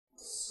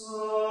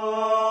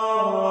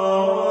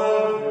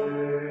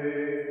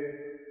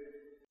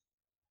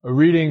A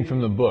reading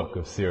from the book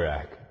of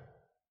Sirach.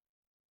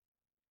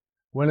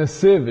 When a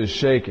sieve is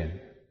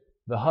shaken,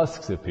 the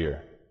husks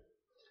appear.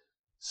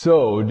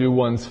 So do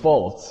one's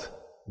faults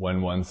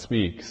when one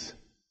speaks.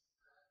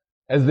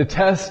 As the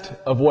test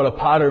of what a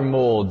potter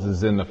molds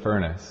is in the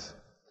furnace,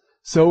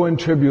 so in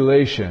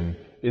tribulation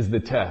is the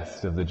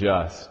test of the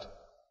just.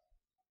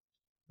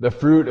 The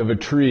fruit of a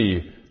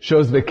tree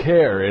shows the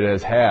care it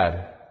has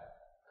had.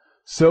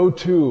 So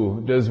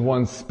too does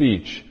one's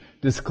speech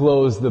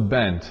disclose the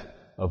bent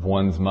of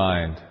one's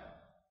mind.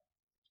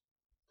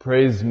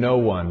 Praise no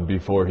one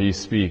before he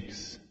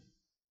speaks,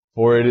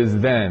 for it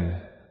is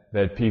then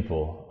that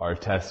people are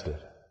tested.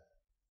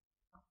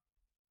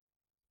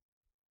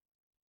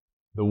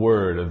 The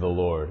word of the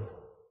Lord.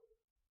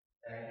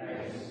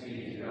 Thanks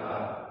be to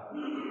God.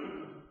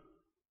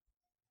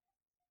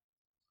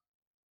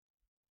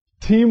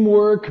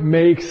 Teamwork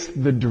makes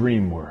the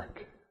dream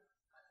work.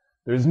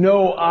 There's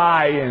no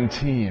I in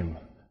team.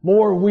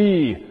 More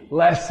we,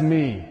 less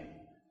me.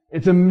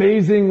 It's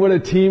amazing what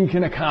a team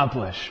can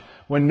accomplish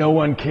when no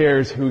one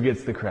cares who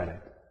gets the credit.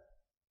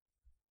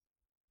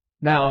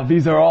 Now,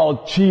 these are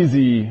all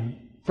cheesy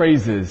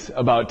phrases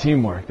about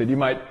teamwork that you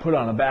might put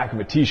on the back of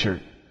a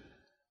t-shirt.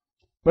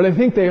 But I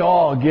think they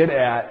all get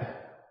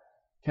at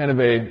kind of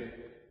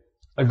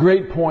a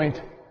great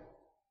point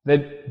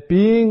that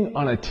being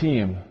on a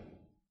team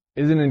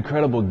is an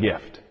incredible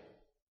gift.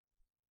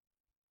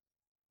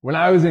 When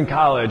I was in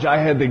college, I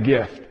had the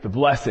gift, the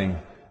blessing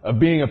of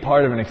being a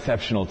part of an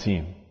exceptional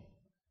team.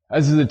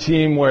 This is a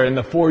team where in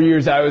the 4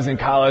 years I was in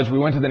college, we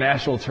went to the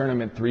national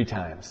tournament 3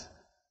 times.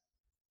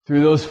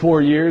 Through those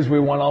 4 years, we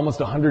won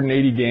almost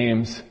 180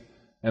 games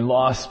and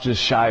lost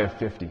just shy of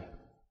 50.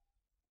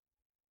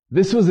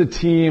 This was a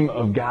team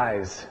of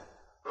guys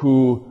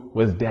who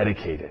was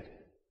dedicated,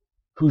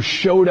 who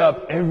showed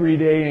up every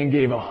day and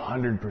gave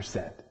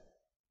 100%.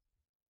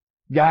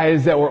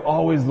 Guys that were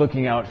always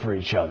looking out for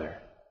each other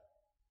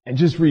and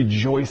just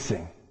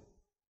rejoicing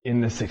in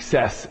the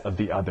success of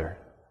the other.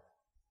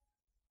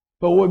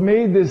 But what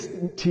made this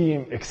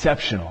team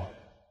exceptional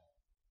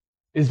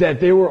is that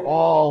they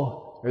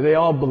all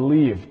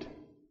believed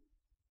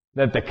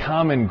that the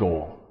common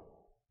goal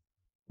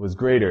was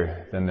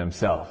greater than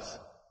themselves.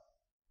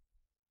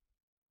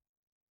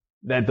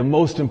 That the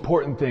most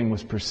important thing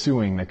was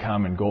pursuing the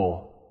common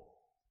goal.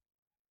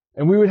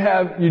 And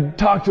you'd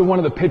talk to one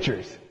of the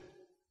pitchers,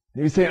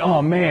 and you'd say,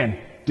 "Oh man,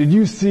 did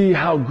you see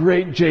how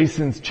great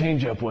Jason's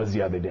changeup was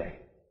the other day?"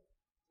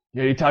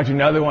 You talk to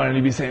another one, and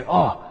he'd be saying,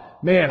 "Oh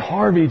man,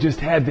 Harvey just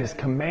had this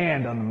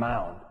command on the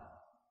mound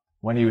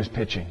when he was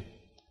pitching."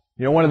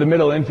 One of the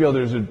middle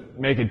infielders would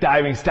make a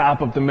diving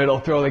stop up the middle,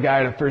 throw the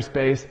guy to first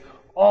base.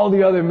 All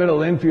the other middle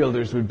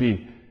infielders would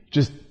be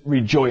just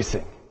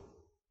rejoicing.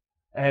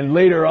 And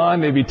later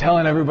on, they'd be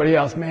telling everybody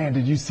else, "Man,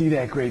 did you see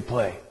that great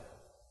play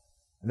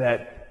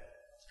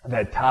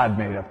that Todd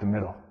made up the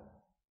middle?"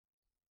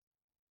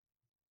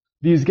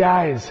 These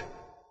guys,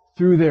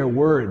 through their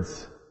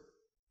words,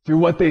 through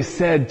what they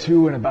said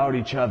to and about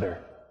each other,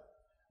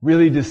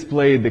 really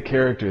displayed the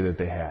character that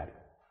they had.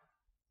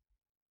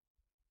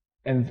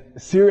 And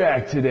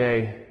Sirach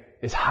today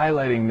is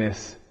highlighting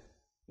this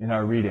in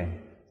our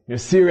reading.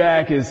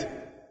 Sirach is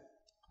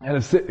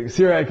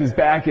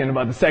back in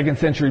about the 2nd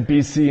century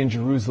BC in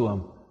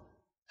Jerusalem,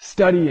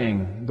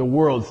 studying the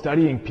world,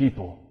 studying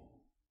people,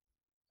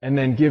 and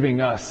then giving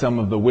us some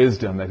of the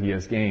wisdom that he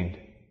has gained.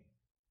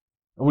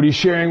 And what he's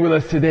sharing with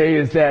us today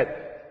is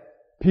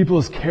that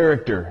people's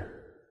character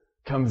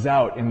comes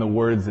out in the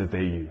words that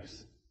they use.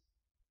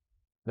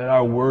 That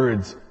our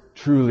words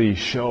truly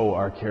show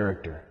our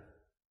character.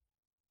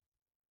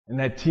 And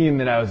that team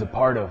that I was a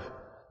part of,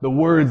 the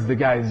words the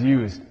guys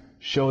used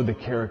showed the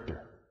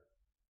character.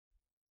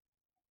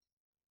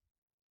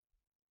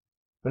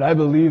 But I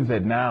believe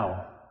that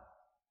now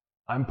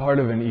I'm part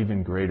of an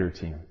even greater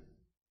team.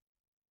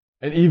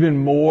 An even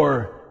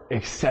more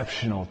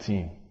exceptional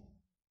team.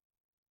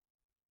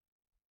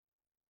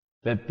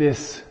 That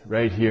this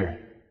right here,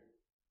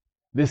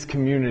 this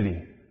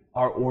community,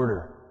 our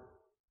order,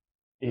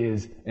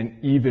 is an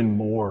even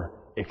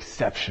more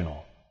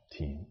exceptional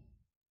team.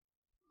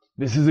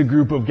 This is a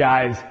group of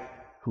guys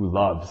who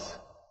loves,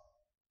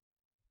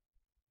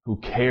 who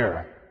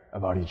care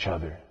about each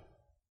other,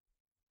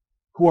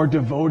 who are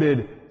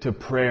devoted to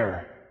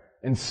prayer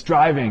and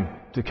striving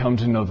to come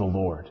to know the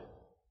Lord.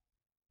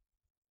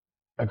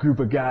 A group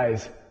of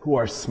guys who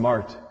are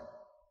smart,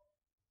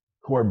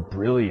 who are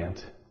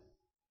brilliant,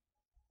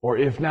 or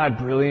if not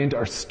brilliant,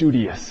 are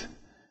studious,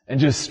 and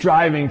just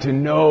striving to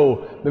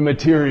know the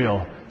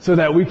material so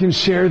that we can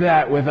share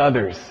that with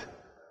others.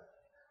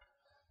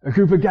 A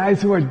group of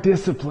guys who are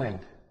disciplined,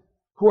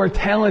 who are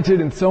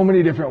talented in so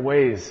many different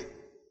ways,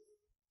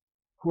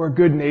 who are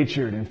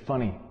good-natured and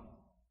funny.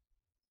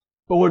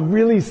 But what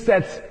really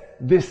sets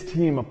this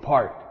team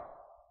apart,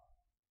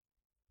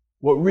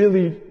 what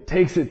really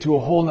takes it to a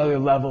whole nother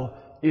level,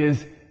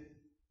 is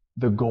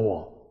the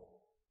goal.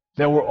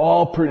 That we're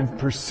all in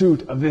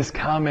pursuit of this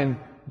common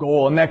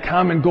goal, and that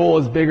common goal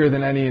is bigger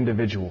than any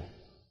individual.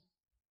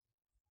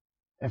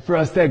 And for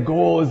us, that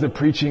goal is the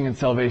preaching and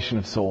salvation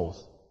of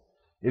souls.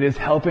 It is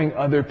helping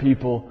other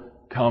people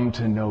come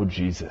to know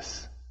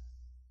Jesus.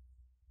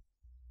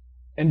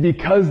 And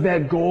because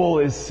that goal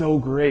is so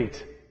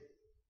great,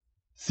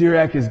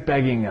 Sirach is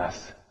begging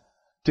us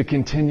to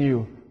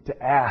continue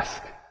to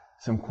ask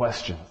some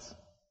questions.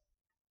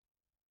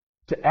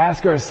 To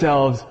ask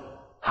ourselves,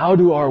 how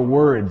do our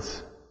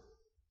words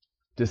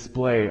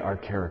display our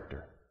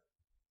character?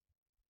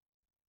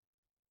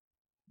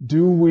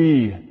 Do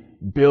we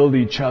build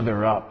each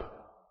other up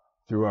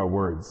through our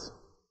words?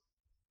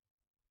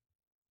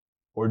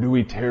 Or do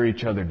we tear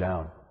each other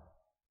down?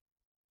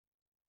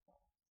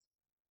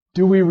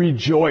 Do we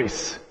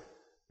rejoice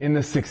in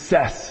the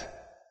success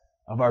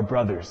of our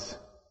brothers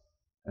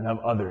and of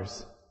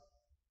others?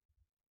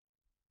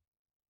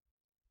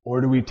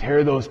 Or do we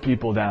tear those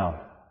people down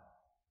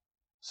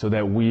so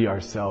that we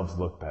ourselves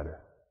look better?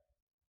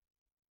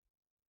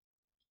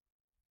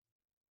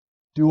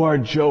 Do our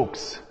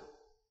jokes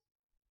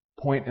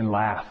point and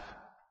laugh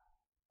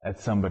at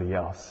somebody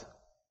else,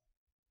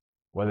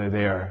 whether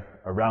they are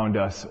around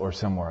us or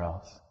somewhere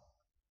else?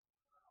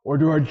 Or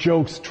do our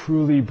jokes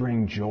truly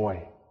bring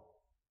joy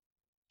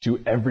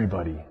to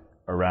everybody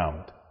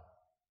around?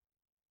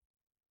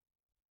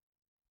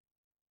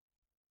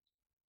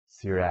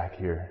 Sirach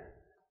here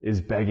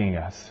is begging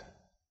us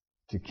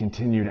to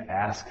continue to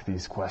ask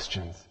these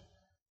questions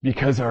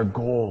because our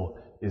goal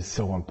is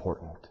so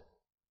important.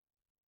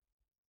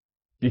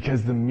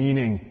 Because the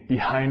meaning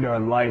behind our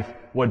life,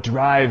 what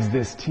drives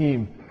this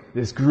team,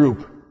 this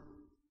group,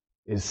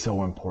 is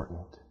so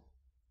important.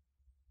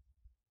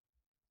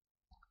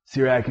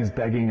 Sirach is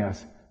begging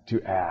us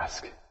to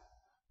ask,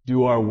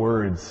 do our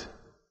words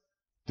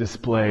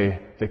display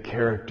the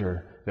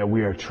character that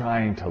we are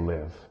trying to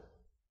live?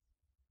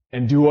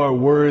 And do our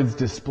words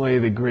display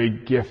the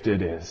great gift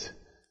it is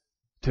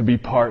to be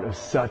part of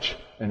such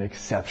an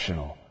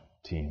exceptional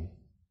team?